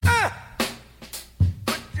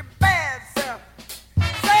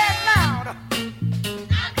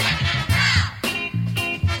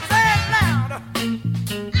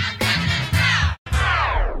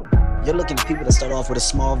off with a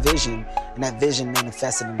small vision, and that vision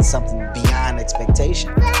manifested into something beyond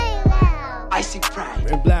expectation. I see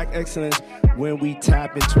pride in black excellence when we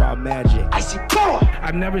tap into our magic. I see power.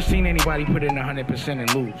 I've never seen anybody put in 100%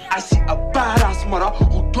 and lose. I see a badass mother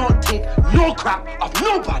who don't take no crap of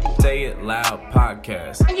nobody. Say It Loud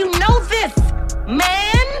podcast. And you know this,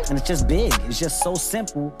 man. And it's just big. It's just so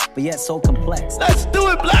simple, but yet so complex. Let's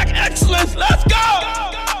do it, black excellence. Let's go.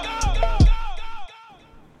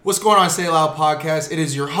 What's going on, Say It Loud podcast? It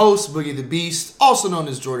is your host, Boogie the Beast, also known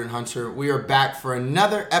as Jordan Hunter. We are back for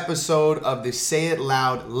another episode of the Say It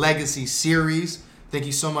Loud Legacy series. Thank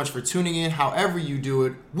you so much for tuning in, however you do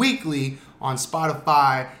it, weekly on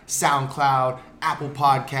Spotify, SoundCloud, Apple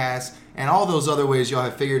Podcasts, and all those other ways y'all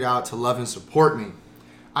have figured out to love and support me.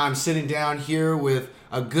 I'm sitting down here with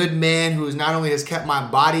a good man who not only has kept my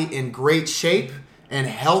body in great shape and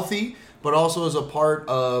healthy, but also is a part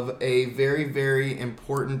of a very, very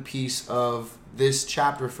important piece of this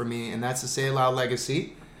chapter for me, and that's the Say It Loud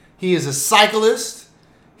legacy. He is a cyclist.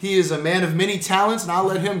 He is a man of many talents, and I'll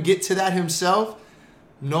let him get to that himself.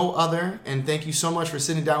 No other, and thank you so much for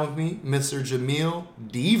sitting down with me, Mr. Jamil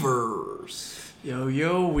Devers.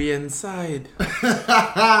 Yo, we inside.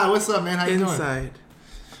 What's up, man? How you doing? Inside.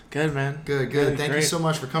 Good, man. Good. Thank you so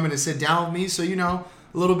much for coming to sit down with me. So,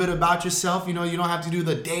 a little bit about yourself. You don't have to do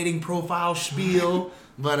the dating profile spiel,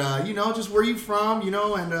 but, just where you from,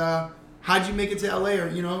 and how'd you make it to LA, or,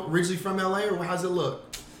 originally from LA, or how's it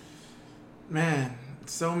look? Man,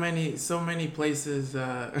 so many places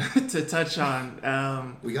to touch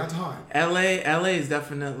on. We got time. LA is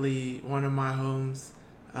definitely one of my homes,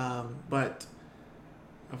 but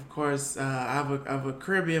of course I have a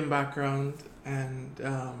Caribbean background, and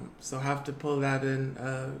so have to pull that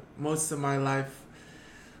in. Most of my life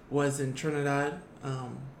was in Trinidad,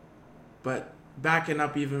 but backing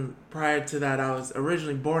up even prior to that, I was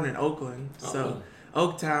originally born in Oakland, so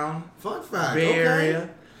Oaktown, fun fact, Bay Area.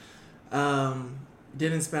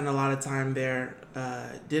 Didn't spend a lot of time there.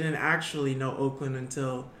 Didn't actually know Oakland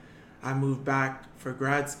until I moved back for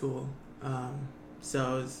grad school.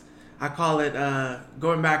 I call it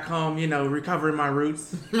going back home, recovering my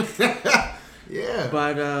roots. Yeah.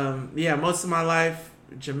 But most of my life,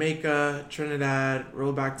 Jamaica, Trinidad,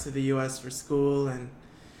 rolled back to the U.S. for school, and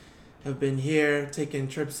have been here taking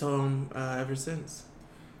trips home ever since.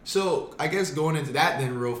 So I guess going into that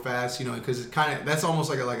then real fast, because it's kind of, that's almost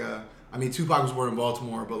like a I mean, Tupac was born in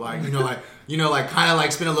Baltimore, but kind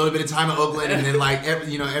of spent a little bit of time in Oakland, and then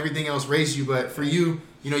everything else raised you. But for you,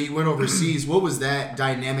 you went overseas. What was that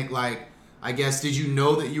dynamic like? I guess, did you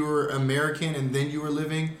know that you were American and then you were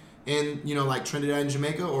living in Trinidad and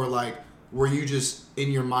Jamaica, or were you just in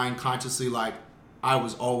your mind consciously I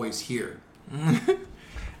was always here?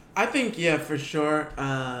 I think, yeah, for sure.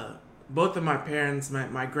 Both of my parents,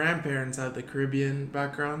 my grandparents have the Caribbean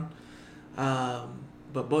background.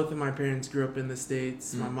 But both of my parents grew up in the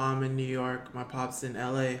States. My mom in New York, my pops in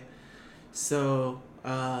LA. So,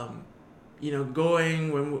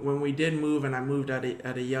 going when we did move, and I moved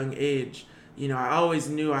at a young age, I always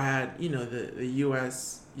knew I had, the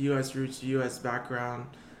U.S. roots, U.S. background.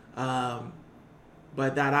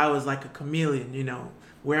 But that I was like a chameleon,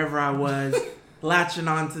 wherever I was, latching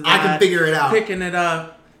onto that. I can figure it out. Picking it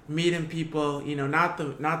up, meeting people, not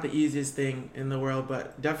the easiest thing in the world,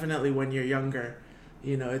 but definitely when you're younger,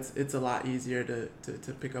 it's a lot easier to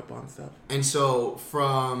pick up on stuff. And so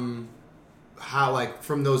from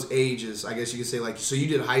from those ages, I guess you could say so you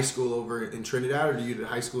did high school over in Trinidad, or you did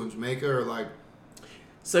high school in Jamaica, or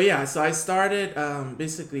So I started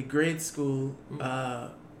basically grade school.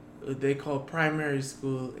 They call primary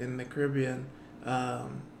school in the Caribbean.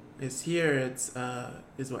 It's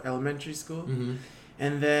elementary school,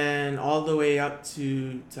 and then all the way up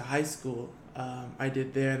to high school. I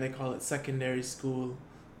did there, and they call it secondary school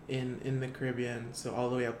in the Caribbean. So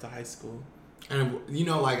all the way up to high school. And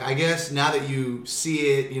I guess now that you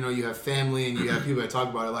see it, you have family and you have people that talk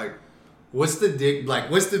about it. What's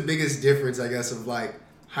the biggest difference, I guess, of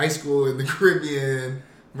high school in the Caribbean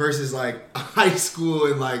versus high school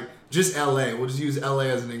in just LA? We'll just use LA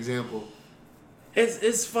as an example.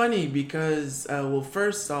 It's funny because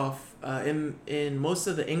first off, in most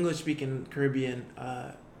of the English speaking Caribbean,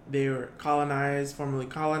 they were formerly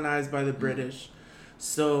colonized by the British.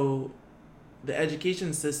 So the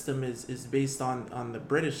education system is based on the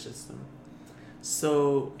British system.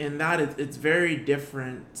 So in that, it's very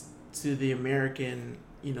different to the American,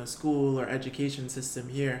 school or education system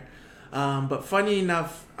here. But funny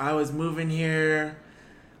enough, I was moving here,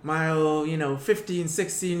 my old, 15,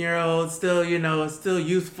 16-year-old, still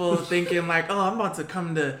youthful, thinking I'm about to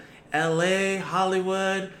come to LA,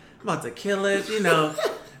 Hollywood, I'm about to kill it,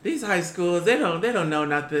 these high schools, they don't know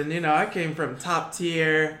nothing. I came from top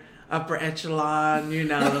tier, upper echelon,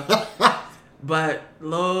 But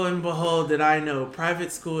lo and behold, did I know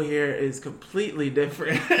private school here is completely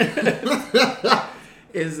different.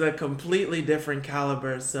 Is a completely different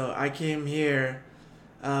caliber. So I came here,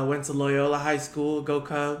 went to Loyola High School, go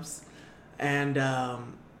Cubs, and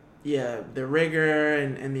the rigor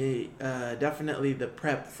and the definitely the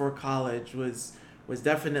prep for college was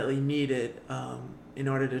definitely needed in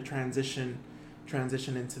order to transition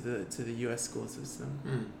into the U.S. school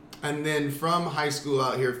system. And then from high school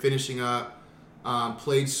out here, finishing up,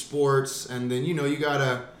 played sports, and then you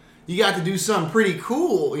got to do something pretty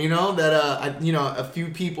cool. That a few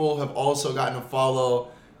people have also gotten to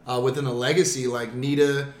follow within the legacy. Like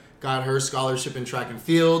Nita got her scholarship in track and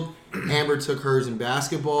field. Amber took hers in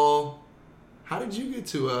basketball. How did you get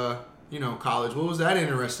to college? What was that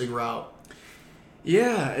interesting route?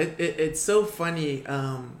 Yeah, it's so funny.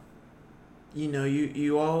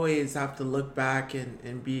 You always have to look back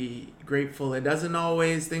and be grateful. It doesn't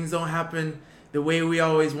always, things don't happen the way we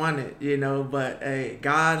always want it, but hey,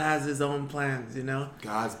 God has his own plans,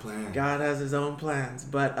 God's plan. God has his own plans.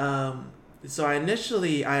 But so I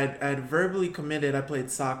had verbally committed. I played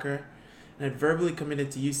soccer, and I'd verbally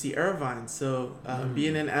committed to UC Irvine. So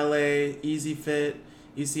being in LA, easy fit,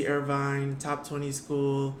 UC Irvine, top 20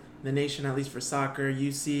 school in the nation, at least for soccer.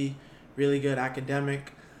 UC, really good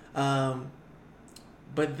academic.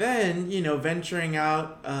 But then, venturing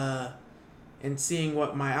out and seeing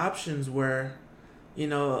what my options were,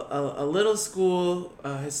 a little school,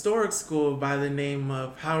 a historic school by the name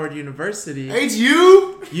of Howard University. It's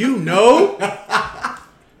you?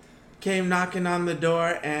 Came knocking on the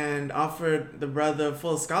door and offered the brother a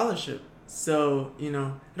full scholarship. So, I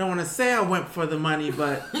don't want to say I went for the money,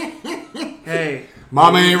 but hey.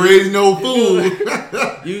 Mama ain't raised no fool.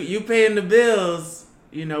 You paying the bills,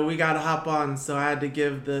 we got to hop on. So I had to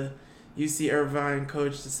give the UC Irvine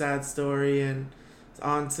coach the sad story and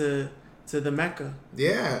on to the Mecca.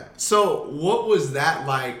 Yeah. So what was that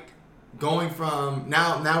like going from,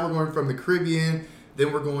 now we're going from the Caribbean,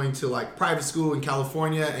 then we're going to like private school in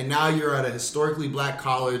California, and now you're at a historically black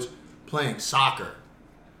college playing soccer.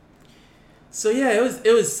 So yeah,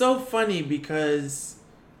 it was so funny because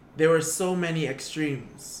there were so many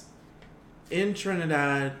extremes. In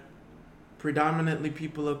Trinidad, predominantly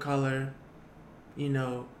people of color,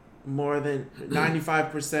 more than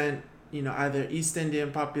 95%, either East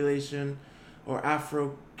Indian population or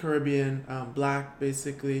Afro-Caribbean, black,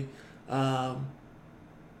 basically,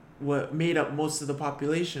 what made up most of the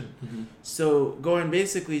population. Mm-hmm. So going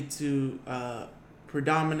basically to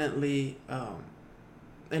predominantly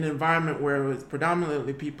an environment where it was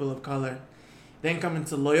predominantly people of color, then coming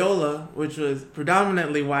to Loyola, which was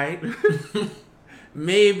predominantly white,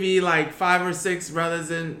 maybe like 5 or 6 brothers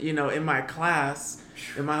in my class,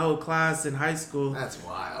 in my whole class in high school. That's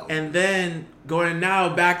wild. And then going now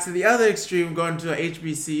back to the other extreme, going to a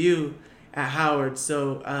HBCU at Howard.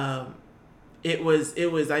 So it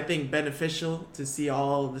was I think beneficial to see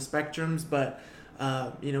all the spectrums, but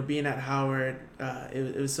being at Howard,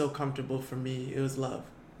 it was so comfortable for me. It was love.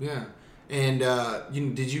 Yeah. And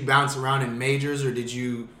did you bounce around in majors, or did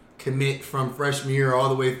you commit from freshman year all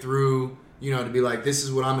the way through, to be like, this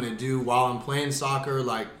is what I'm going to do while I'm playing soccer?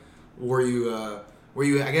 Like, were you,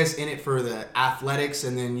 I guess, in it for the athletics,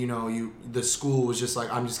 and then, the school was just like,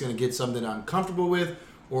 I'm just going to get something I'm comfortable with?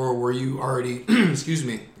 Or were you already,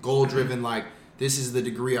 goal-driven, like, this is the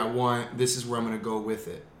degree I want, this is where I'm going to go with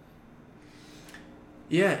it?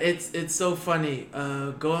 Yeah, it's so funny.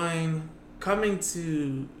 Coming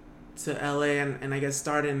to LA and I guess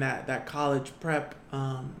starting that college prep,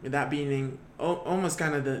 that being almost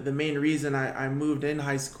kind of the main reason I moved in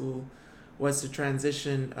high school was to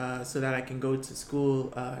transition so that I can go to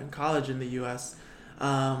school and college in the U.S.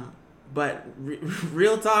 But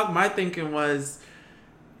real talk, my thinking was,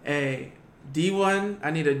 hey, D1, I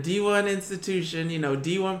need a D1 institution,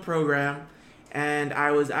 D1 program. And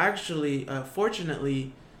I was actually,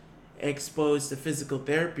 fortunately, exposed to physical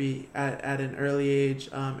therapy at an early age,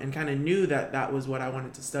 and kind of knew that was what I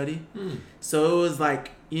wanted to study. So it was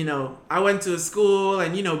like, I went to a school,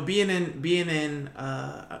 and being in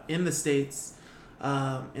the States,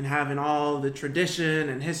 and having all the tradition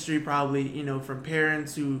and history, probably from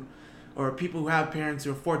parents or people who have parents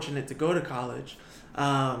who are fortunate to go to college,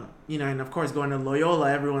 and of course going to Loyola,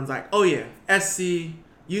 everyone's like, oh yeah, SC,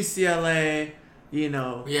 UCLA.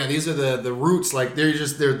 Yeah, these are the roots, like they're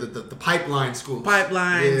the pipeline schools.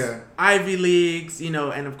 Pipelines, yeah. Ivy Leagues, and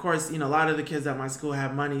of course, a lot of the kids at my school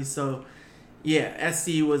have money, so yeah,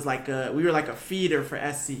 SC was like we were like a feeder for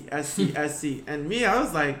SC. And me, I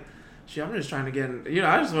was like, Shit, I'm just trying to get in,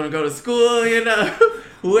 I just want to go to school,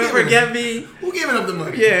 whoever get me. Who giving up the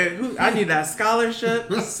money? Yeah, I need that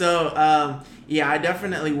scholarship. So, I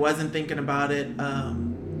definitely wasn't thinking about it.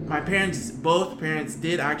 Both parents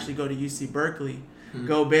did actually go to UC Berkeley,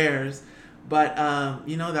 go Bears, but,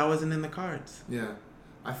 that wasn't in the cards. Yeah,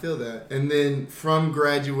 I feel that. And then from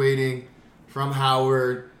graduating from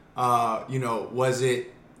Howard, was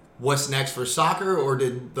it what's next for soccer, or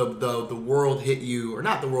did the world hit you, or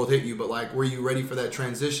not the world hit you, but like, were you ready for that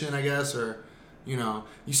transition, I guess, or, you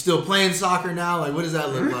still playing soccer now? Like, what does that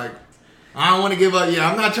look like? I don't want to give up.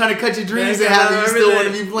 Yeah, I'm not trying to cut your dreams in half. You still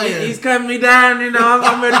want to be playing. He's cutting me down.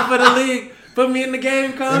 I'm ready for the league. Put me in the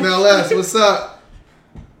game, coach. MLS, what's up?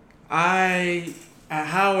 At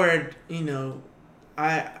Howard, being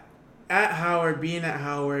at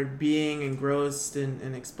Howard, being engrossed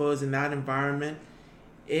and exposed in that environment,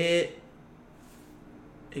 it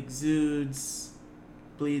bleeds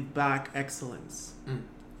black excellence.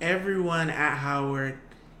 Everyone at Howard,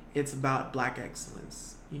 it's about black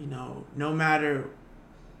excellence. No matter,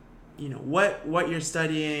 what you're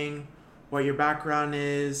studying, what your background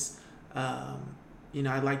is.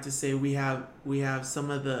 I'd like to say we have some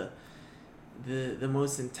of the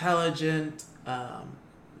most intelligent,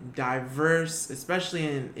 diverse, especially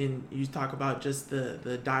in you talk about just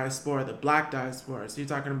the diaspora, the black diaspora. So you're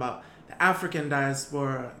talking about the African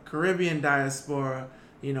diaspora, Caribbean diaspora,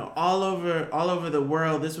 all over the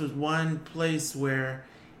world. This was one place where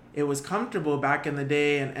it was comfortable back in the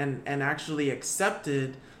day and actually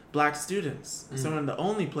accepted black students. Some of the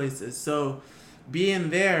only places. So being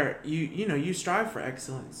there, you strive for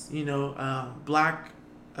excellence. Black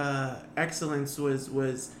excellence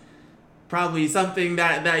was probably something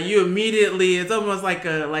that you immediately, it's almost like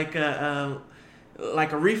a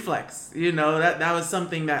reflex, that was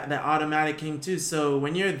something that automatic came too. So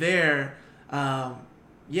when you're there,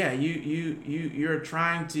 you're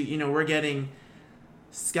trying to, we're getting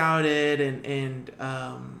scouted and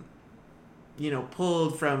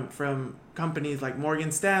pulled from companies like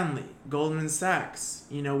Morgan Stanley, Goldman Sachs.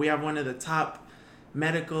 We have one of the top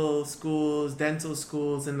medical schools, dental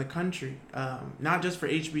schools in the country, not just for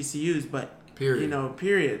HBCUs, but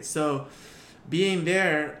period. So being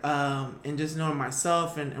there and just knowing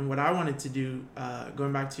myself and what I wanted to do,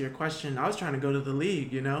 going back to your question, I was trying to go to the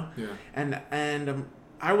league, and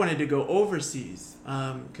I wanted to go overseas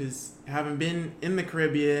because having been in the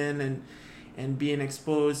Caribbean and being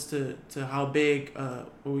exposed to how big what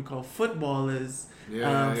we call football is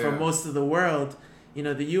for most of the world.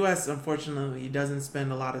 The U.S. unfortunately doesn't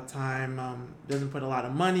spend a lot of time, doesn't put a lot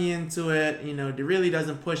of money into it. It really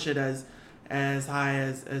doesn't push it as high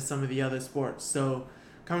as some of the other sports. So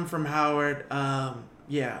coming from Howard,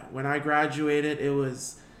 when I graduated, it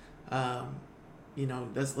was,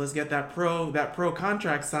 let's get that pro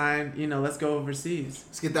contract signed. Let's go overseas.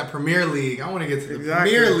 Let's get that Premier League. I want to get to the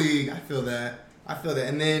Premier League. I feel that.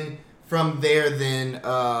 And then from there,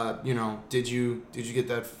 did you get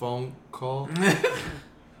that phone call?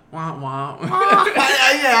 Wah wah.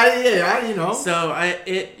 Yeah. So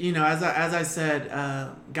as I said,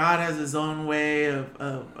 God has His own way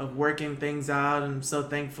of working things out, and I'm so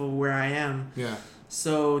thankful where I am. Yeah.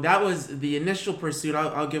 So that was the initial pursuit.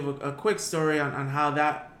 I'll give a quick story on how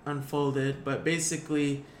that unfolded. But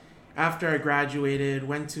basically, after I graduated,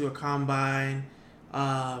 went to a combine,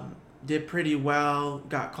 did pretty well,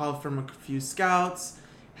 got called from a few scouts,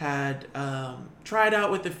 had tried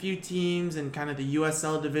out with a few teams in kind of the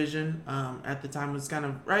USL division. At the time, it was kind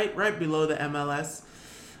of right below the MLS.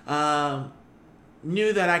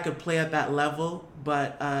 Knew that I could play at that level,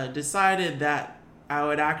 but decided that I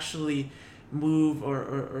would actually move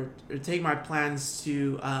or take my plans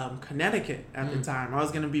to Connecticut at the time. I was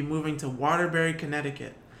going to be moving to Waterbury,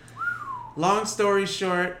 Connecticut. Long story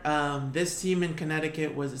short, this team in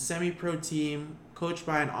Connecticut was a semi-pro team coached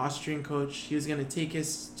by an Austrian coach. He was going to take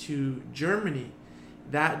us to Germany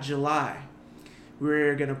that July. We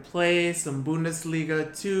were going to play some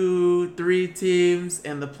Bundesliga 2-3 teams,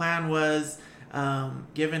 and the plan was,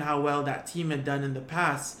 given how well that team had done in the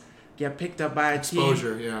past, get picked up by a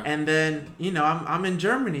exposure, team. yeah. And then, I'm in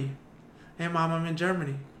Germany. Hey, Mom, I'm in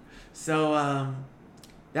Germany. So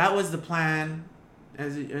that was the plan.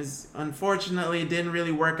 As unfortunately, it didn't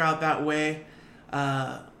really work out that way.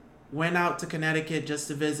 Went out to Connecticut just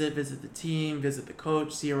to visit the team, visit the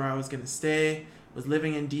coach, see where I was going to stay. Was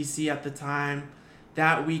living in D.C. at the time.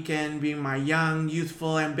 That weekend, being my young,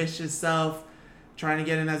 youthful, ambitious self, trying to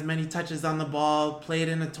get in as many touches on the ball, played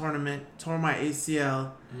in a tournament, tore my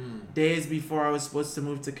ACL days before I was supposed to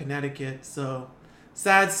move to Connecticut. So,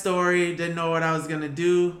 sad story, didn't know what I was going to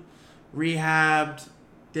do. Rehabbed,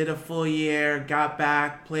 did a full year, got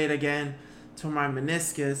back, played again, tore my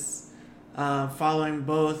meniscus. Following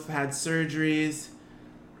both, had surgeries.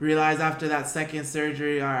 Realized after that second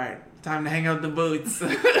surgery, all right, time to hang up the boots.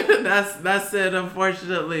 That's it,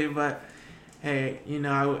 unfortunately. But hey,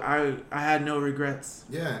 I had no regrets.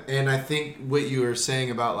 Yeah, and I think what you were saying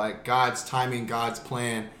about like God's timing, God's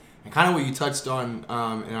plan, and kind of what you touched on,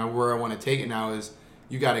 and where I want to take it now is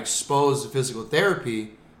you got exposed to physical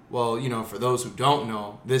therapy. Well, for those who don't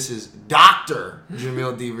know, this is Dr.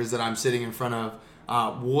 Jamil Devers that I'm sitting in front of.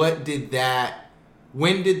 When did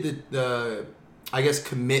the I guess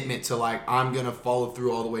commitment to like, I'm going to follow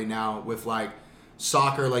through all the way now with like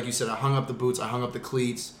soccer, like you said, I hung up the boots, I hung up the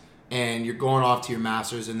cleats, and you're going off to your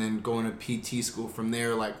master's and then going to PT school from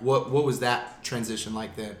there. Like what was that transition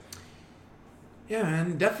like then? Yeah,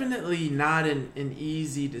 man, definitely not an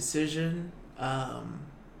easy decision.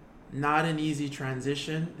 Not an easy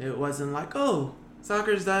transition. It wasn't like, oh,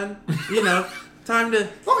 soccer's done, time to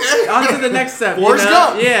okay. on to the next step. Forrest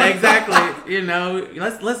Gump. Yeah, exactly.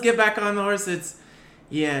 Let's get back on the horse.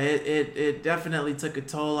 It definitely took a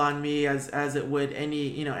toll on me as it would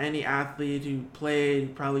any athlete who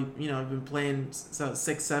played, probably, I've been playing so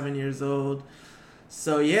 6-7 years old.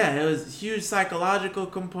 So yeah, it was a huge psychological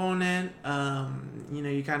component.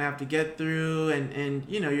 You kind of have to get through, and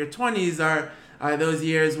your 20s are those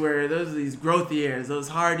years where those are these growth years, those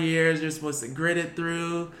hard years. You're supposed to grit it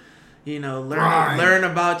through, learn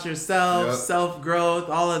about yourself, yep. Self-growth,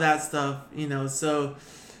 all of that stuff, so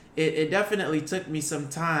it definitely took me some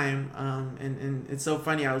time. And it's so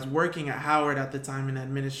funny. I was working at Howard at the time in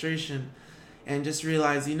administration, and just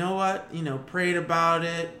realized, prayed about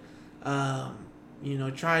it,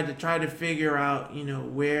 tried to figure out,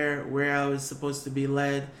 where I was supposed to be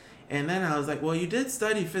led. And then I was like, well, you did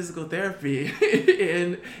study physical therapy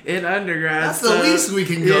in undergrad. That's the least we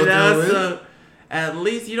can go through with. So at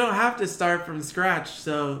least you don't have to start from scratch.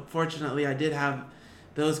 So fortunately, I did have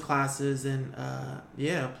those classes and,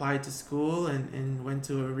 applied to school and went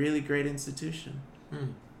to a really great institution.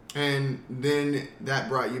 And then that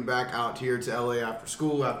brought you back out here to LA after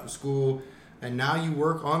school. And now you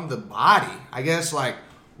work on the body. I guess, like,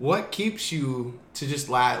 what keeps you, to just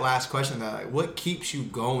last question, what keeps you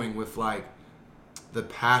going with, like, the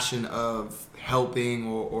passion of helping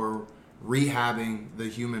or rehabbing the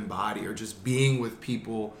human body, or just being with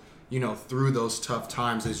people, through those tough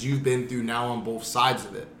times as you've been through now on both sides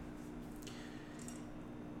of it?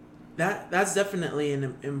 That's definitely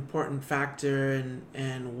an important factor,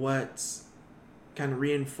 and what's kind of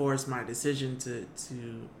reinforced my decision to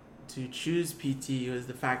choose PT was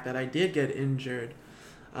the fact that I did get injured,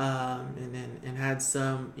 and had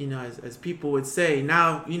some, as people would say,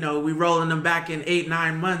 now, we rolling them back in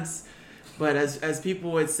 8-9 months, but as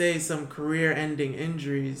people would say, some career-ending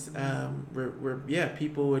injuries, where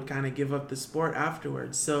people would kind of give up the sport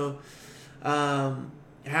afterwards. So,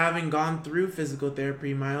 having gone through physical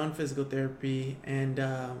therapy, my own physical therapy, and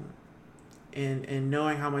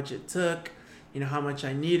knowing how much it took, how much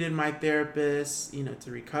I needed my therapist,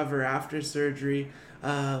 to recover after surgery.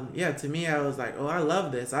 To me, I was like, oh, I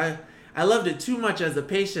love this. I loved it too much as a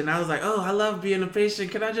patient. I was like, oh, I love being a patient.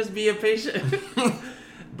 Can I just be a patient?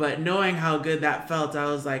 But knowing how good that felt, I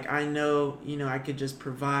was like, I know, I could just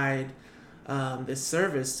provide this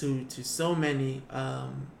service to so many.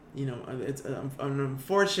 It's an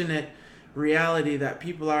unfortunate reality that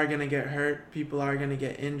people are going to get hurt. People are going to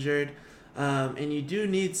get injured. And you do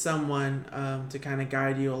need someone to kind of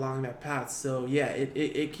guide you along that path. So yeah,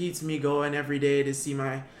 it keeps me going every day to see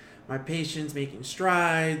my patients making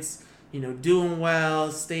strides, doing well,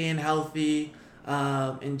 staying healthy,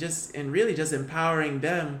 and really just empowering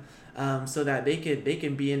them so that they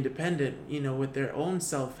can be independent, with their own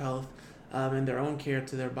self-health and their own care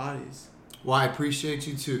to their bodies. Well, I appreciate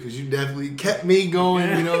you too, because you definitely kept me going.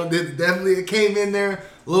 It came in there,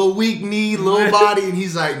 little weak knee, little body, and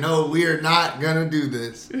he's like, no, we are not going to do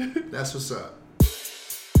this. That's what's up.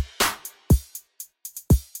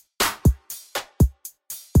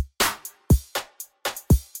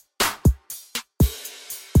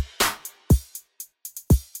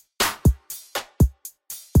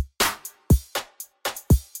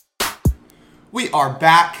 We are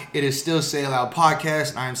back. It is still Say It Loud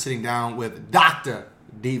Podcast. I am sitting down with Dr.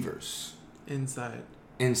 Devers. Inside.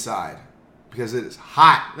 Because it is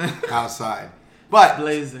hot outside. But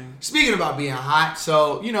blazing. Speaking about being hot,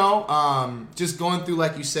 so, just going through,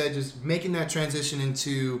 like you said, just making that transition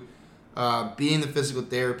into being the physical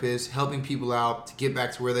therapist, helping people out to get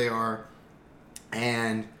back to where they are,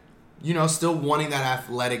 and, still wanting that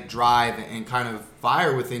athletic drive and kind of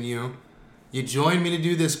fire within you. You joined me to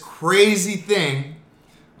do this crazy thing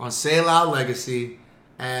on Say It Loud Legacy,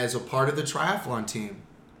 as a part of the triathlon team.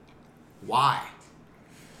 Why?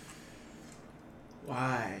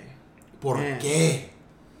 ¿Por qué?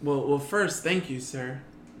 Well, first, thank you, sir.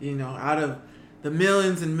 You know, out of the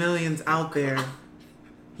millions and millions out there,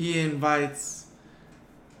 he invites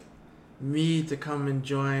me to come and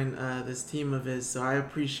join this team of his. So I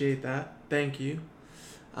appreciate that. Thank you.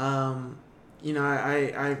 You know,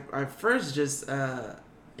 I first just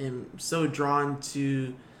am so drawn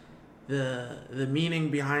to the meaning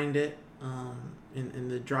behind it,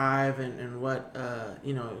 and the drive and what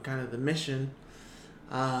you know, kind of the mission,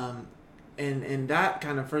 and that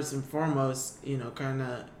kind of first and foremost, you know, kind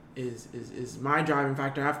of is my driving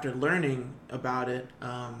factor after learning about it.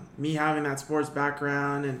 Me having that sports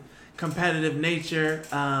background and competitive nature,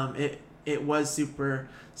 it was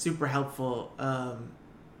super helpful,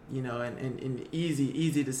 you know, and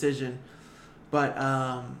easy decision. But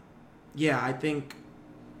yeah, I think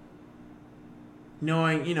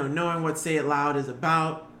knowing what Say It Loud is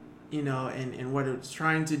about, you know, and what it's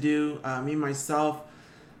trying to do, me myself,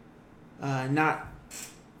 not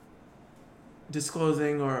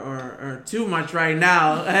disclosing or too much right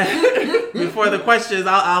now before the questions.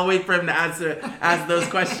 I'll wait for him to ask those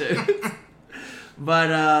questions.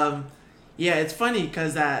 But yeah, it's funny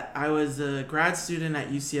because I was a grad student at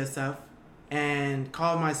UCSF and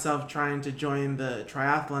called myself trying to join the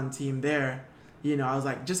triathlon team there. You know, I was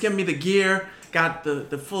like, just give me the gear, got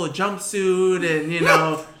the full jumpsuit, and, you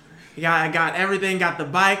know, I got everything, got the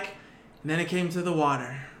bike, and then it came to the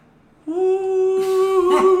water. Woo!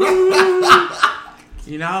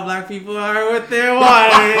 You know how black people are with their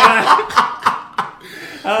water. You know?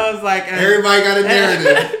 I was like, everybody got a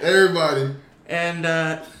narrative. Everybody.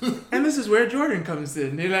 And this is where Jordan comes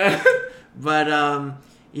in, you know. But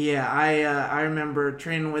yeah, I remember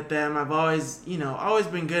training with them. I've always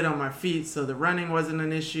been good on my feet, so the running wasn't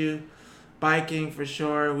an issue. Biking for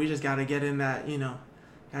sure. We just gotta get in that, you know,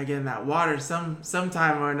 water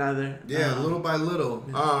sometime or another. Yeah, little by little.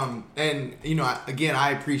 And you know, again,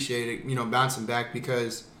 I appreciate it, you know, bouncing back,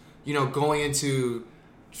 because, you know, going into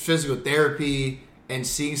physical therapy and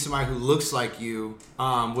seeing somebody who looks like you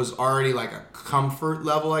was already like a comfort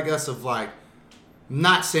level, I guess, of like,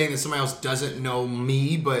 not saying that somebody else doesn't know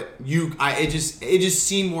me, but it just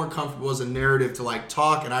seemed more comfortable as a narrative to like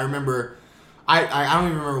talk. And I remember, I don't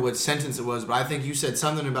even remember what sentence it was, but I think you said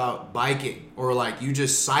something about biking, or like you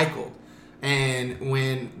just cycled. And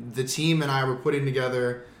when the team and I were putting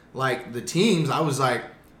together like the teams, I was like,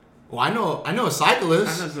 well, I know a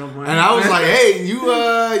cyclist, and I was like, hey, you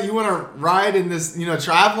want to ride in this, you know,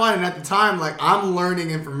 triathlon? And at the time, like, I'm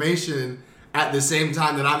learning information at the same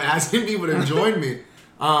time that I'm asking people to join me.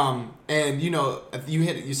 And you know,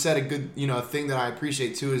 you said a good, you know, a thing that I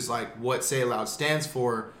appreciate too is like what Say It Loud stands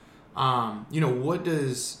for. You know, what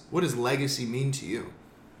does legacy mean to you?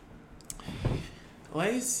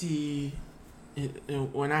 Legacy,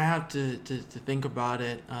 when I have to think about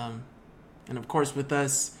it, and of course with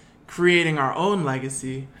us creating our own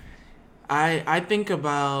legacy, I think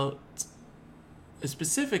about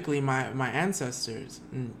specifically my ancestors,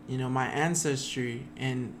 and, you know, my ancestry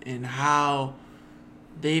and how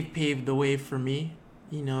they've paved the way for me.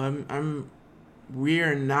 You know, we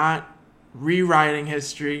are not rewriting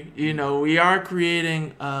history. You know, we are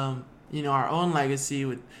creating you know, our own legacy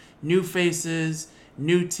with new faces,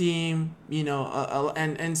 new team, you know,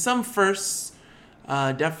 and some firsts,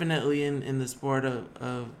 definitely in the sport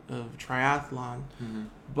of triathlon. Mm-hmm.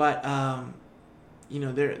 But you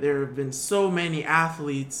know, there have been so many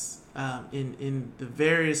athletes in the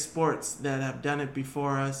various sports that have done it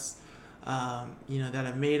before us, you know, that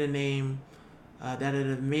have made a name, that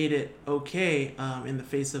have made it okay in the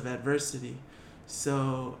face of adversity.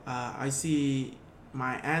 So I see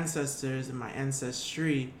my ancestors and my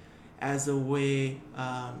ancestry as a way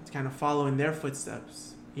to kind of follow in their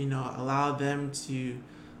footsteps, you know, allow them to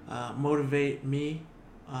motivate me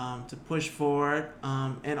to push forward,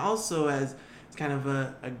 and also as kind of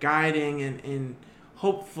a guiding and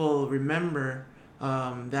hopeful remember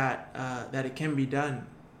that it can be done,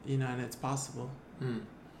 you know, and it's possible.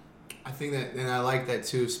 I think that, and I like that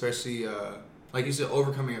too, especially like you said,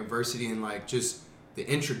 overcoming adversity and like just the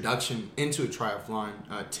introduction into a triathlon,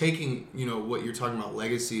 taking, you know, what you're talking about,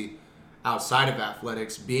 legacy outside of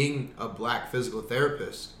athletics, being a black physical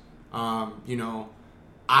therapist. You know,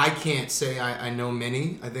 I can't say I know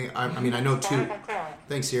many. I mean, I know two.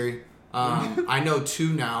 Thanks, Siri. I know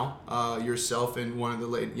two now, yourself and one of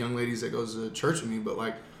the young ladies that goes to church with me. But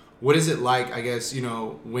like, what is it like, I guess, you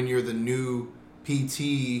know, when you're the new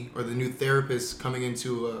PT or the new therapist coming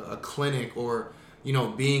into a clinic, or, you know,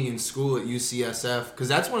 being in school at UCSF, because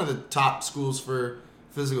that's one of the top schools for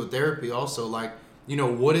physical therapy also. Like, you know,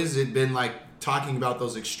 what has it been like talking about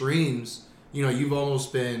those extremes? You know, you've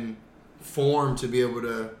almost been formed to be able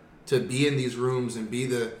to be in these rooms and be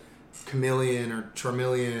the chameleon or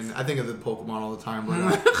Charmeleon. I think of the Pokemon all the time.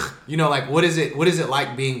 But you know, like what is it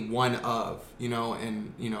like being one of, you know,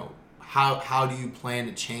 and you know, how do you plan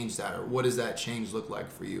to change that, or what does that change look like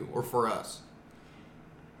for you or for us?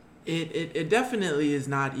 It definitely is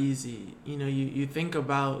not easy. You know, you think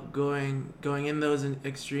about going in those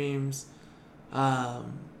extremes,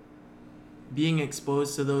 being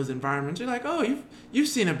exposed to those environments. You're like, oh, you've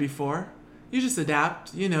seen it before. You just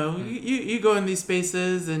adapt. You know, you go in these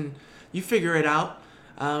spaces and you figure it out.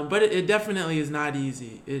 But it definitely is not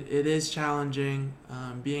easy. It is challenging.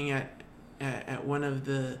 Being at one of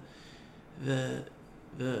the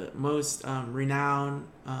most renowned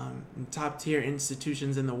top tier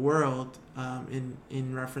institutions in the world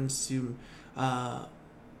in reference to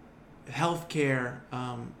healthcare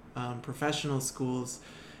professional schools.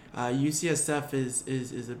 UCSF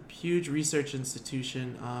is a huge research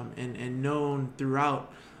institution and known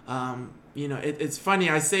throughout. You know, it's funny,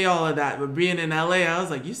 I say all of that, but being in LA, I was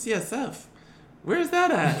like, UCSF, where's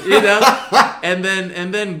that at? You know, and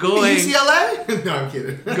then going UCLA? No, I'm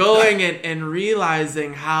kidding. Going and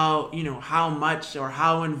realizing how, you know, how much or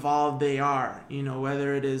how involved they are. You know,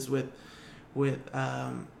 whether it is with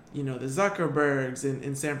you know, the Zuckerbergs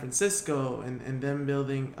in San Francisco and them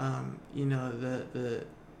building you know,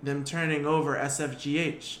 them turning over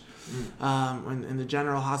SFGH in the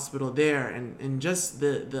general hospital there, and just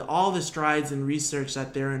the all the strides in research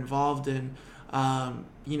that they're involved in.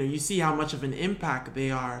 You know, you see how much of an impact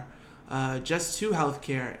they are just to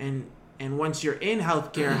healthcare, and once you're in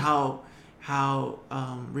healthcare, how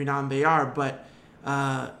renowned they are. But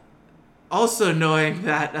also knowing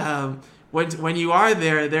that when you are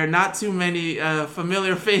there are not too many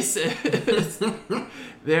familiar faces.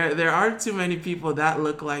 There aren't too many people that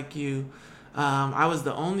look like you. I was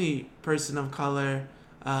the only person of color,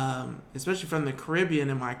 especially from the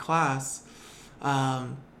Caribbean, in my class,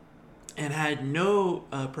 and had no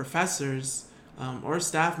professors or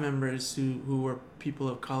staff members who were people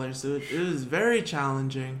of color. So it was very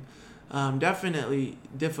challenging, definitely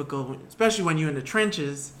difficult, especially when you're in the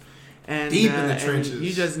trenches. And, deep in the trenches. And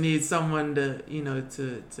you just need someone to, you know,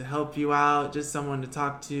 to help you out, just someone to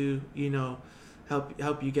talk to, you know,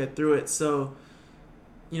 help you get through it. So,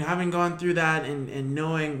 you know, having gone through that and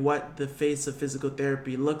knowing what the face of physical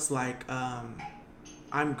therapy looks like,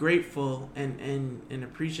 I'm grateful and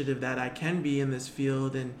appreciative that I can be in this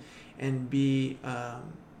field and be,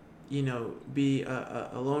 you know, be a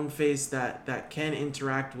lone face that can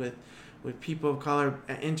interact with people of color,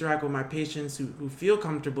 interact with my patients who feel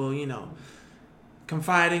comfortable, you know,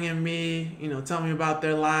 confiding in me, you know, tell me about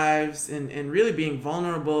their lives and really being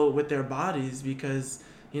vulnerable with their bodies, because,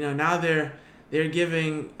 you know, now they're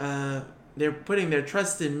giving, they're putting their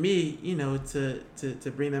trust in me, you know,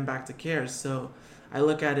 to bring them back to care. So I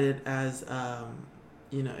look at it as,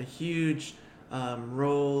 you know, a huge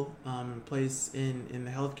role, place in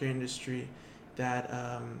the healthcare industry that,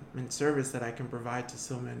 and service that I can provide to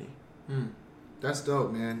so many. That's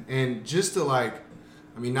dope, man. And just to like,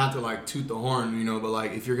 I mean, not to like toot the horn, you know, but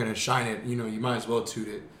like if you're going to shine it, you know, you might as well toot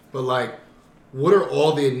it. But like, what are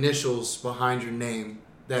all the initials behind your name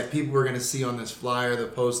that people are going to see on this flyer, the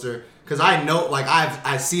poster? Because I know, like,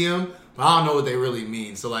 I see them, but I don't know what they really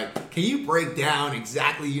mean. So like, can you break down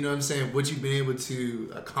exactly, you know what I'm saying, what you've been able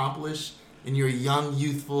to accomplish in your young,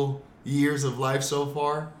 youthful years of life so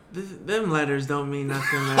far? Them letters don't mean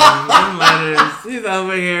nothing, man. Them letters, he's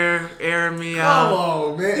over here airing me out. Come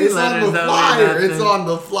on, man. It's on the flyer. It's on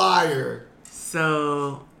the flyer.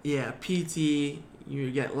 So, yeah, PT,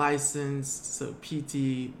 you get licensed. So,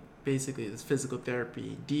 PT basically is physical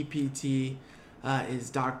therapy. DPT is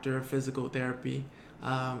Doctor of Physical Therapy.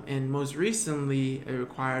 And most recently, I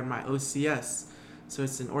acquired my OCS. So,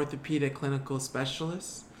 it's an orthopedic clinical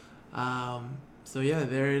specialist. So yeah,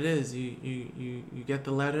 there it is. You get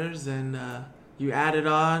the letters and you add it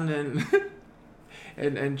on and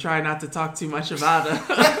and try not to talk too much about it.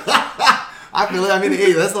 I feel it. I mean,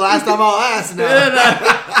 hey, that's the last time I'll ask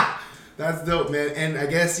now. That's dope, man. And I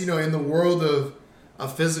guess, you know, in the world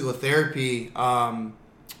of physical therapy,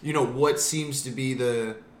 you know, what seems to be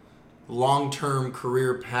the long-term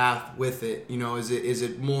career path with it? You know, is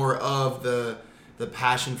it more of the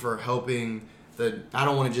passion for helping I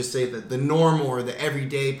don't want to just say the normal or the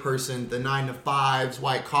everyday person, the 9-to-5s,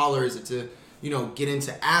 white collar? Is it to, you know, get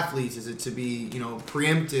into athletes? Is it to be, you know,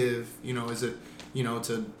 preemptive? You know, is it, you know,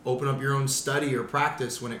 to open up your own study or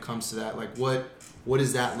practice when it comes to that? Like, what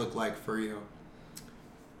does that look like for you?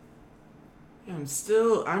 I'm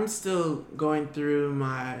still going through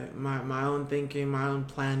my own thinking, my own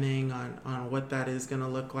planning on what that is gonna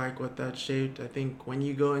look like, what that's shaped. I think when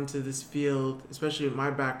you go into this field, especially with my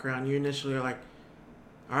background, you initially are like,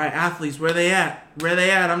 all right, athletes, where they at?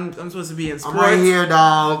 I'm supposed to be in sports. I'm right here,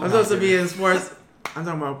 dog. I'm supposed to be in sports. I'm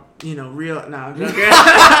talking about, real. No, I'm joking.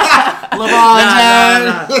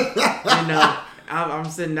 LeBron James. I'm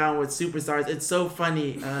sitting down with superstars. It's so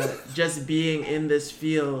funny, just being in this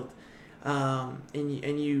field, and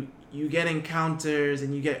you get encounters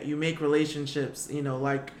and you make relationships.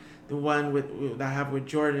 Like the one that I have with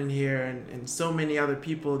Jordan here, and so many other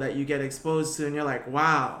people that you get exposed to, and you're like,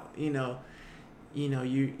 wow, you're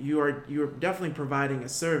definitely providing a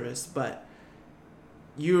service, but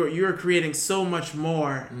you're creating so much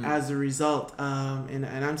more as a result, and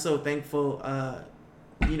I'm so thankful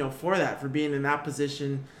for that, for being in that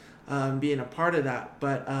position, being a part of that.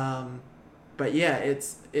 But yeah,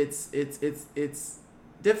 it's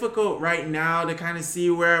difficult right now to kind of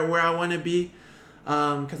see where I want to be,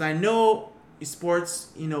 because I know sports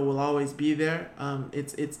will always be there.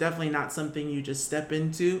 It's definitely not something you just step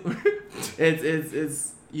into.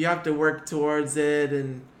 it's you have to work towards it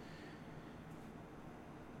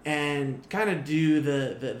and kind of do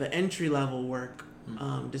the entry level work.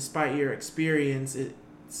 Despite your experience,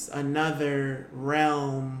 it's another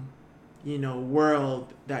realm,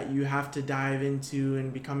 world that you have to dive into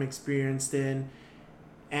and become experienced in,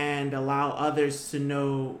 and allow others to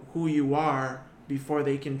know who you are before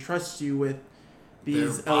they can trust you with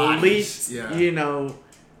these elite,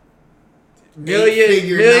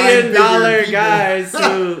 million dollar guys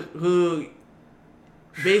who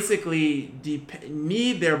basically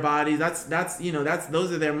need their bodies. That's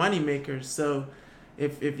those are their money makers. So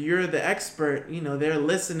if you're the expert, they're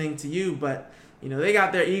listening to you, but they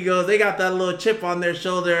got their egos, they got that little chip on their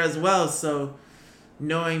shoulder as well. So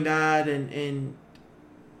knowing that and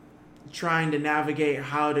trying to navigate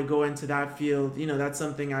how to go into that field, that's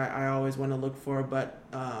something I always want to look for. But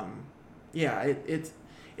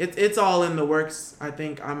it's all in the works. I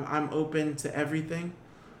think I'm open to everything,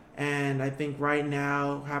 and I think right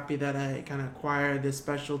now, happy that I kind of acquired this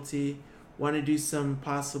specialty. Want to do some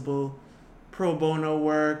possible pro bono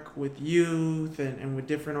work with youth and with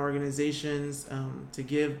different organizations, to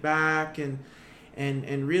give back and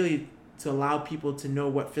really to allow people to know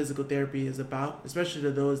what physical therapy is about, especially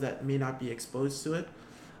to those that may not be exposed to it.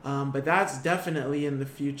 But that's definitely in the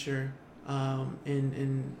future,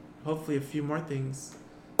 and hopefully a few more things.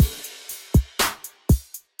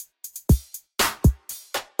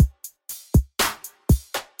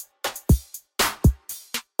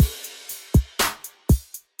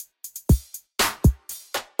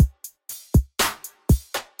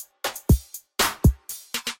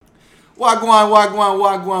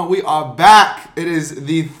 Wagwan. We are back. It is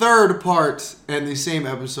the third part in the same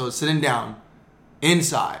episode, sitting down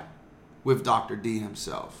inside with Dr. D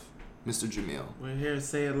himself, Mr. Jamil. We're here to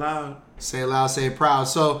say it loud. Say it loud, say it proud.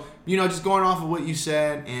 So, just going off of what you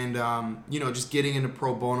said and, just getting into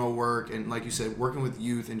pro bono work and, like you said, working with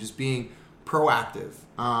youth and just being proactive.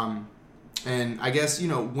 And I guess,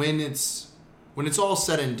 when it's all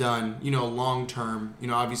said and done, long term,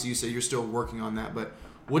 obviously you say you're still working on that, but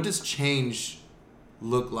what does change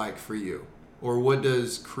look like for you? Or what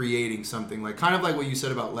does creating something like, kind of like what you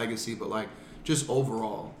said about legacy, but like just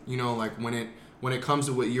overall, like when it comes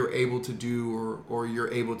to what you're able to do or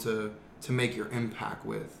you're able to make your impact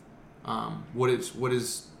with, what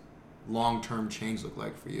is long-term change look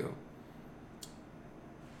like for you?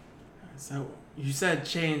 So you said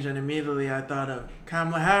change, and immediately I thought of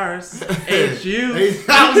Kamala Harris. HU.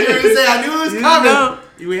 I was going to say, I knew it was coming.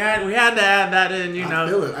 We had to add that in, I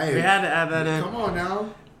feel it. We had to add that in. Come on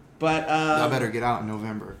now. But y'all better get out in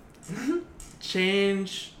November.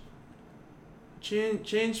 Change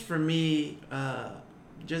for me,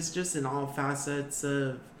 just in all facets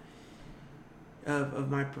of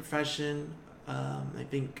my profession. I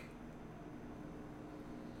think,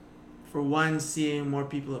 for one, seeing more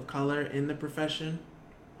people of color in the profession,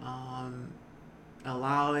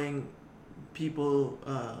 allowing people,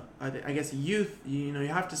 I guess youth, you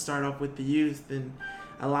have to start off with the youth and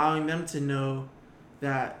allowing them to know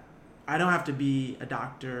that I don't have to be a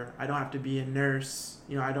doctor, I don't have to be a nurse,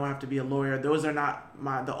 I don't have to be a lawyer. Those are not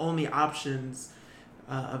the only options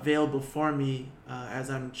available for me as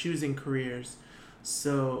I'm choosing careers.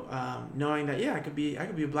 So knowing that, I could be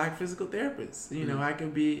a black physical therapist, I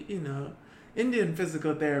could be, Indian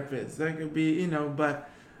physical therapist, I could be, but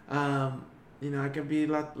I could be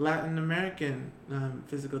Latin American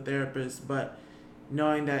physical therapist. But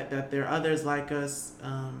knowing that there are others like us,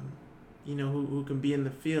 who can be in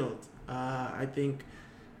the field, I think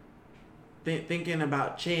thinking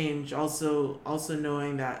about change, also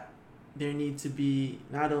knowing that there need to be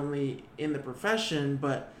not only in the profession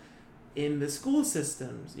but in the school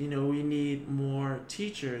systems. You know, we need more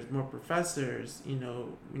teachers, more professors. You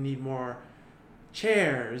know, we need more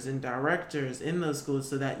chairs and directors in those schools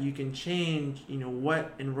so that you can change, you know,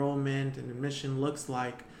 what enrollment and admission looks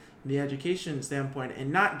like in the education standpoint,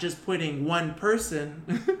 and not just putting one person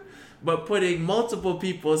but putting multiple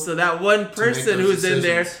people, so that one person who's in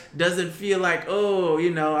there doesn't feel like, oh, you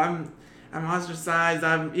know, I'm ostracized,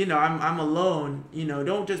 I'm alone. You know,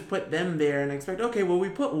 don't just put them there and expect, okay, well, we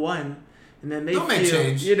put one, and then they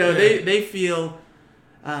feel, you know, they feel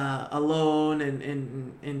alone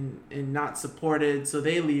and not supported, so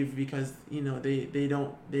they leave because, you know, they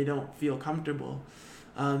don't feel comfortable.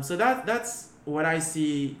 So that's what I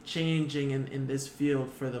see changing in this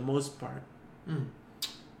field for the most part.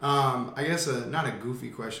 I guess not a goofy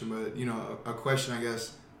question, but, you know, a question, I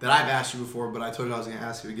guess, that I've asked you before, but I told you I was going to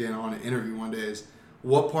ask you again on an interview one day, is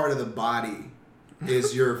what part of the body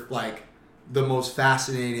is your, like, the most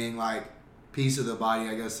fascinating, like, piece of the body,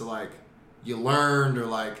 I guess, to, like, you learned or,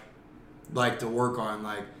 like to work on,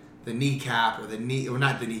 like, the kneecap or the knee, or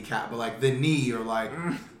not the kneecap, but, like, the knee or, like,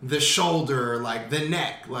 the shoulder or, like, the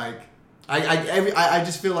neck. Like, I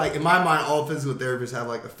just feel like, in my mind, all physical therapists have,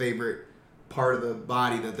 like, a favorite part of the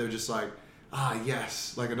body that they're just like,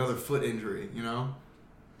 yes, like another foot injury, you know?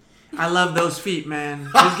 I love those feet, man.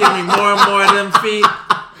 Just give me more and more of them feet.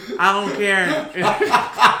 I don't care.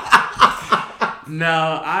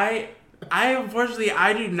 No, I unfortunately,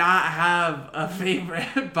 I do not have a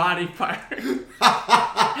favorite body part.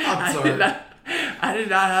 I'm sorry. I did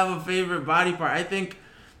not have a favorite body part. I think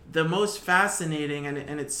the most fascinating, and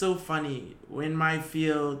it's so funny, in my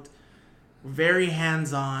field, very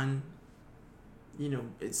hands-on. You know,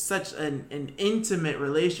 it's such an intimate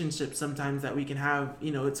relationship sometimes that we can have.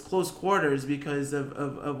 You know, it's close quarters because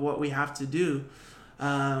of what we have to do.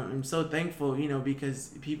 I'm so thankful, you know, because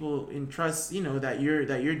people entrust, you know, that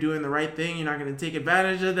you're doing the right thing. You're not going to take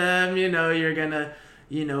advantage of them. You know, you're going to,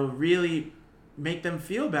 you know, really make them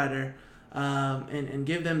feel better, and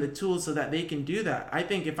give them the tools so that they can do that. I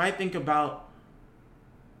think if I think about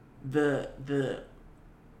the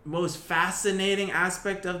most fascinating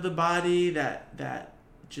aspect of the body that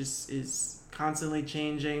just is constantly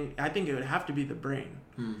changing, I think it would have to be the brain.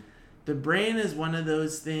 The brain is one of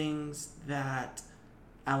those things that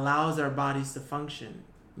allows our bodies to function.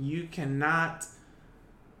 You cannot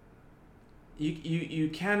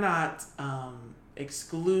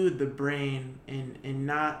exclude the brain and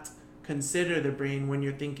not consider the brain when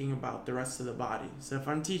you're thinking about the rest of the body. So if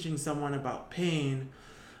I'm teaching someone about pain,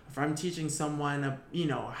 if I'm teaching someone, you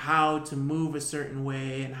know, how to move a certain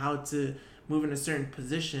way and how to move in a certain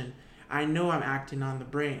position, I know I'm acting on the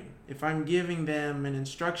brain. If I'm giving them an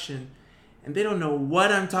instruction and they don't know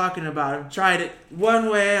what I'm talking about, I've tried it one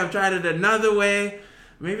way, I've tried it another way,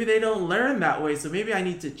 maybe they don't learn that way. So maybe I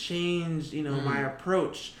need to change, you know, my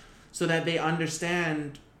approach so that they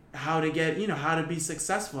understand how to get, you know, how to be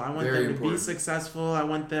successful. I want them to be successful. I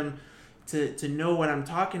want them to know what I'm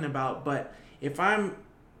talking about. But if I'm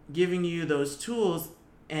giving you those tools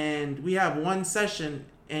and we have one session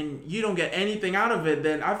and you don't get anything out of it,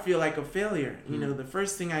 then I feel like a failure. You know, the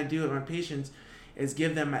first thing I do with my patients is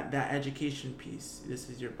give them that education piece. This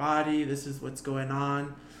is your body. This is what's going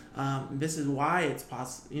on. This is why it's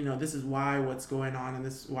possible. You know, this is why what's going on, and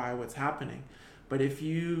this is why what's happening. But if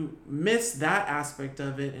you miss that aspect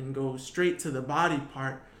of it and go straight to the body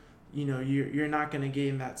part, you know, you're not going to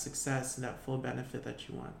gain that success and that full benefit that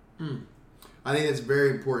you want. I think it's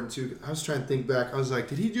very important too. I was trying to think back. I was like,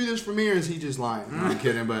 did he do this for me or is he just lying? No, I'm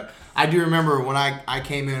kidding. But I do remember when I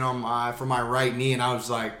came in on for my right knee, and I was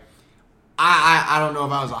like, I don't know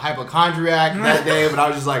if I was a hypochondriac that day, but I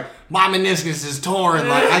was just like, my meniscus is torn.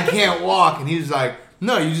 Like, I can't walk. And he was like,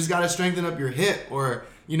 no, you just got to strengthen up your hip, or,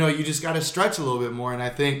 you know, you just got to stretch a little bit more. And I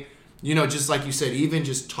think, you know, just like you said, even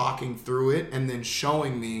just talking through it and then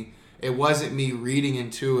showing me, it wasn't me reading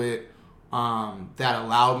into it that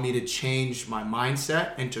allowed me to change my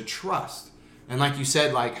mindset and to trust. And like you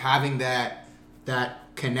said, like having that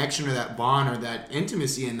connection or that bond or that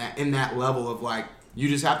intimacy in that level of like, you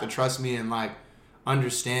just have to trust me and like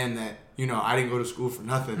understand that, you know, I didn't go to school for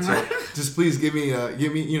nothing. So just please give me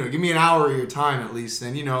an hour of your time at least.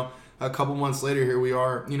 And, you know, a couple months later, here we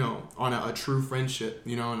are, you know, on a true friendship,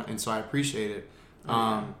 you know, and so I appreciate it.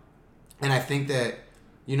 And I think that,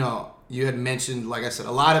 you know, you had mentioned, like I said,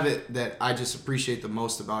 a lot of it that I just appreciate the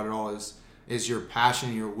most about it all is your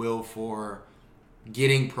passion, your will for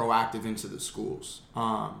getting proactive into the schools,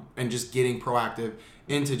 and just getting proactive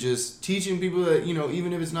into just teaching people that, you know,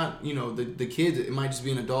 even if it's not, you know, the kids, it might just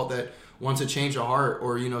be an adult that wants to change a heart,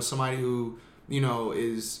 or, you know, somebody who, you know,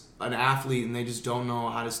 is an athlete and they just don't know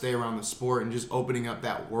how to stay around the sport, and just opening up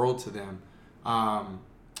that world to them.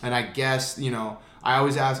 And I guess, you know, I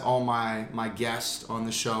always ask all my guests on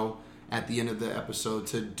the show at the end of the episode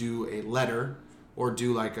to do a letter or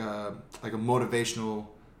do like a motivational,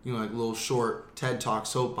 you know, like little short TED Talk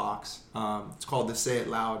soapbox. It's called the Say It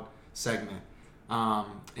Loud segment.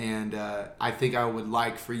 And I think I would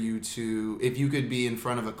like for you to, if you could be in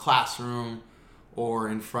front of a classroom or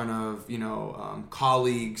in front of, you know,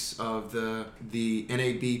 colleagues of the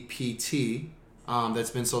NABPT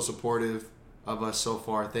that's been so supportive of us so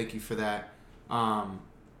far. Thank you for that.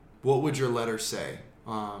 What would your letter say?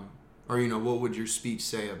 Or, you know, what would your speech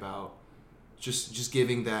say about just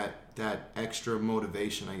giving that extra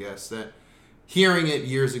motivation, I guess, that hearing it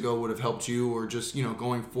years ago would have helped you, or just, you know,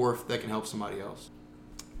 going forth that can help somebody else?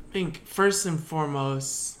 I think first and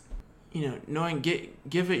foremost, you know, knowing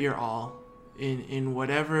give it your all in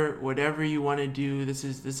whatever you want to do. This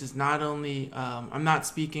is not only I'm not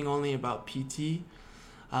speaking only about PT,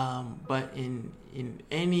 but in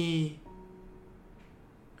any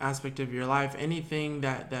aspect of your life, anything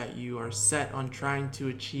that you are set on trying to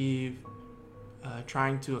achieve,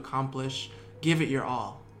 trying to accomplish, give it your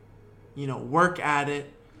all. You know, work at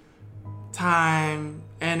it. Time,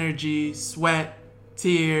 energy, sweat,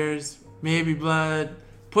 tears, maybe blood.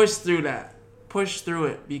 Push through that. Push through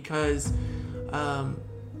it, because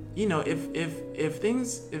you know, if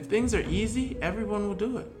things are easy, everyone will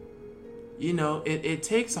do it. You know, it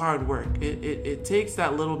takes hard work. It takes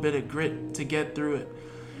that little bit of grit to get through it.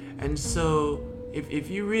 And so if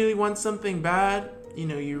you really want something bad, you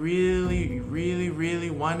know, you really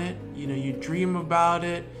want it, you know, you dream about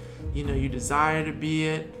it, you know, you desire to be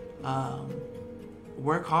it,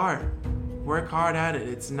 work hard at it.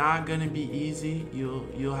 It's not going to be easy.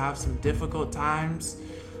 You'll have some difficult times,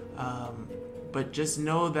 but just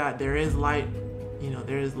know that there is light. You know,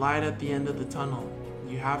 there is light at the end of the tunnel.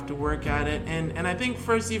 You have to work at it. And I think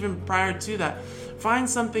first, even prior to that, find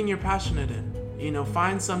something you're passionate in. You know,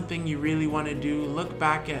 find something you really want to do. Look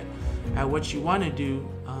back at what you want to do.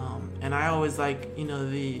 And I always like, you know,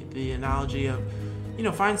 the analogy of, you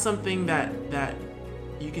know, find something that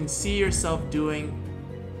you can see yourself doing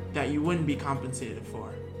that you wouldn't be compensated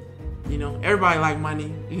for. You know, everybody like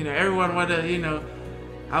money. You know, everyone want to, you know,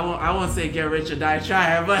 I won't say get rich or die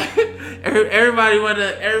trying, but everybody want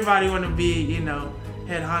to be, you know,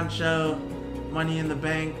 head honcho, money in the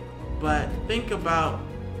bank. But think about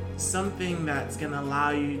something that's going to allow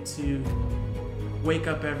you to wake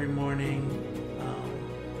up every morning,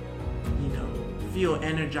 you know, feel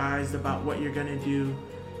energized about what you're going to do,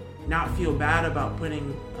 not feel bad about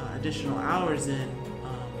putting additional hours in,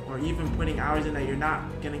 or even putting hours in that you're not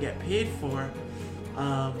going to get paid for,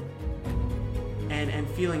 and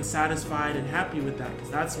feeling satisfied and happy with that,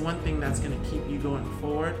 because that's one thing that's going to keep you going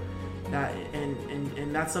forward. That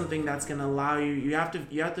and that's something that's going to allow you. You have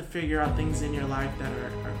to figure out things in your life that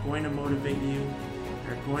are going to motivate you,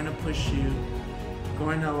 are going to push you,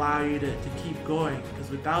 going to allow you to keep going.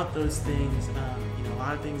 Because without those things, you know, a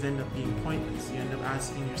lot of things end up being pointless. You end up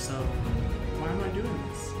asking yourself, why am I doing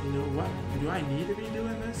this? You know, what do I need to be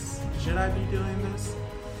doing this? Should I be doing this?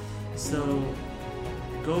 So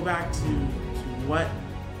go back to what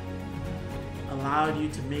allowed you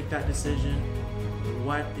to make that decision,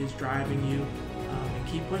 what is driving you, and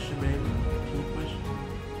keep pushing, baby. Keep pushing.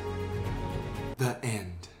 The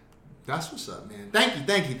end. That's what's up, man. Thank you for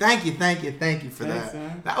Thanks, that.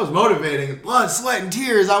 man. That was motivating. Blood, sweat, and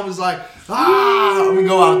tears. I was like, I'm gonna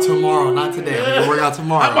go out tomorrow, not today. I'm gonna work out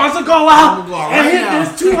tomorrow. I'm about to go out and hit now.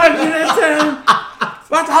 this 210.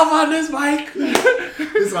 What's up on this bike?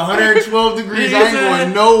 It's 112 degrees. I ain't Said,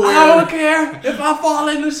 going nowhere. I don't care if I fall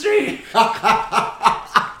in the street.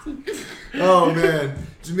 Oh man,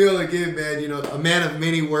 Jamil again, man. You know, a man of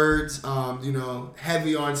many words. You know,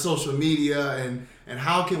 heavy on social media, and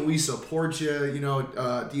how can we support you? You know,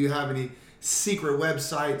 do you have any secret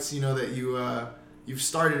websites? You know that you've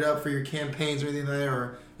started up for your campaigns or anything like that,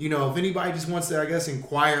 or you know, if anybody just wants to, I guess,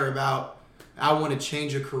 inquire about, I want to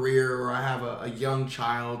change a career, or I have a young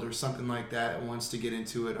child or something like that wants to get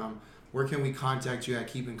into it. Where can we contact you at?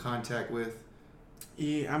 Keep in contact with.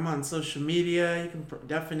 Yeah, I'm on social media. You can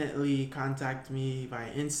definitely contact me via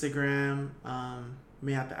Instagram.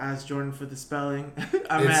 May have to ask Jordan for the spelling.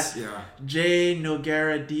 I'm at J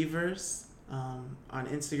Noguera Devers on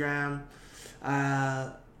Instagram.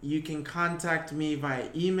 You can contact me via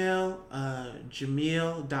email,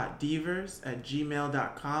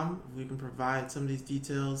 jamil.devers@gmail.com. We can provide some of these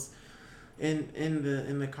details in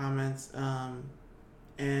the comments.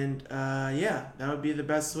 And yeah, that would be the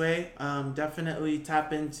best way. Definitely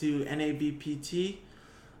tap into NABPT.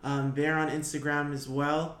 They're on Instagram as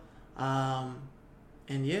well.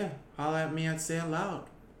 And yeah, holla at me at Say It Loud.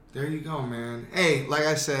 There you go, man. Hey, like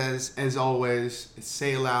I said, as always, it's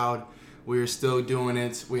Say It Loud. We are still doing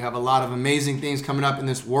it. We have a lot of amazing things coming up in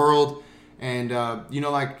this world. And,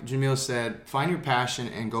 like Jamil said, find your passion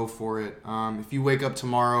and go for it. If you wake up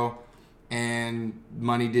tomorrow and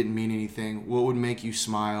money didn't mean anything, what would make you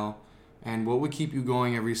smile? And what would keep you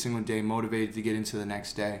going every single day, motivated to get into the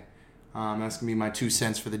next day? That's going to be my 2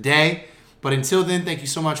 cents for the day. But until then, thank you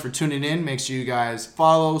so much for tuning in. Make sure you guys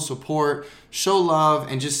follow, support, show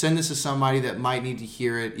love, and just send this to somebody that might need to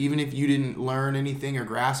hear it. Even if you didn't learn anything or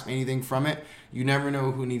grasp anything from it, you never know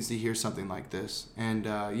who needs to hear something like this. And,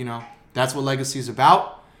 that's what Legacy is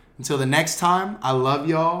about. Until the next time, I love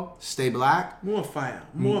y'all. Stay black. More fire.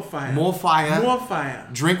 More fire. More fire. More fire.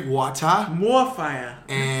 Drink water. More fire.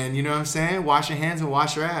 And you know what I'm saying? Wash your hands and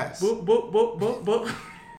wash your ass. Boop, boop, boop, boop, boop.